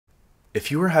If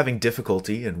you are having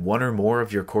difficulty in one or more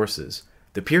of your courses,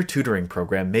 the peer tutoring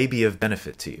program may be of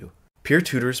benefit to you. Peer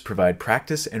tutors provide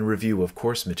practice and review of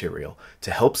course material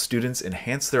to help students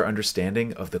enhance their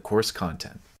understanding of the course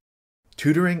content.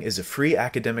 Tutoring is a free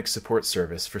academic support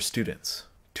service for students.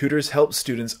 Tutors help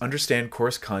students understand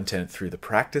course content through the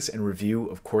practice and review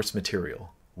of course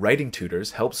material. Writing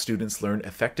tutors help students learn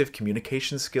effective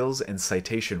communication skills and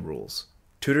citation rules.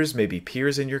 Tutors may be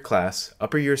peers in your class,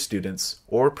 upper year students,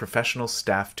 or professional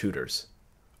staff tutors.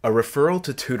 A referral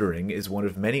to tutoring is one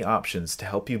of many options to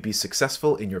help you be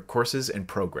successful in your courses and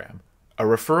program. A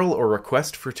referral or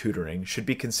request for tutoring should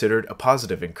be considered a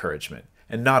positive encouragement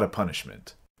and not a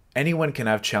punishment. Anyone can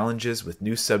have challenges with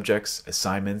new subjects,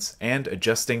 assignments, and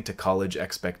adjusting to college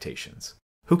expectations.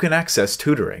 Who can access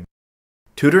tutoring?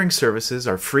 Tutoring services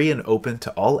are free and open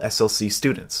to all SLC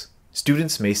students.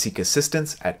 Students may seek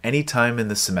assistance at any time in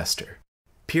the semester.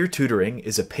 Peer tutoring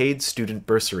is a paid student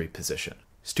bursary position.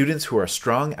 Students who are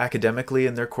strong academically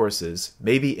in their courses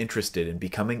may be interested in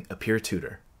becoming a peer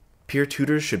tutor. Peer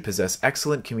tutors should possess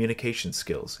excellent communication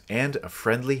skills and a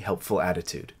friendly, helpful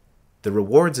attitude. The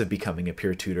rewards of becoming a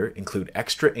peer tutor include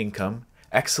extra income,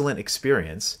 excellent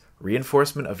experience,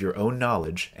 reinforcement of your own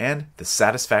knowledge, and the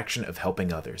satisfaction of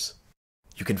helping others.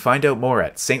 You can find out more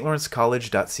at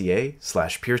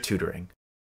stlawrencecollege.ca/peertutoring.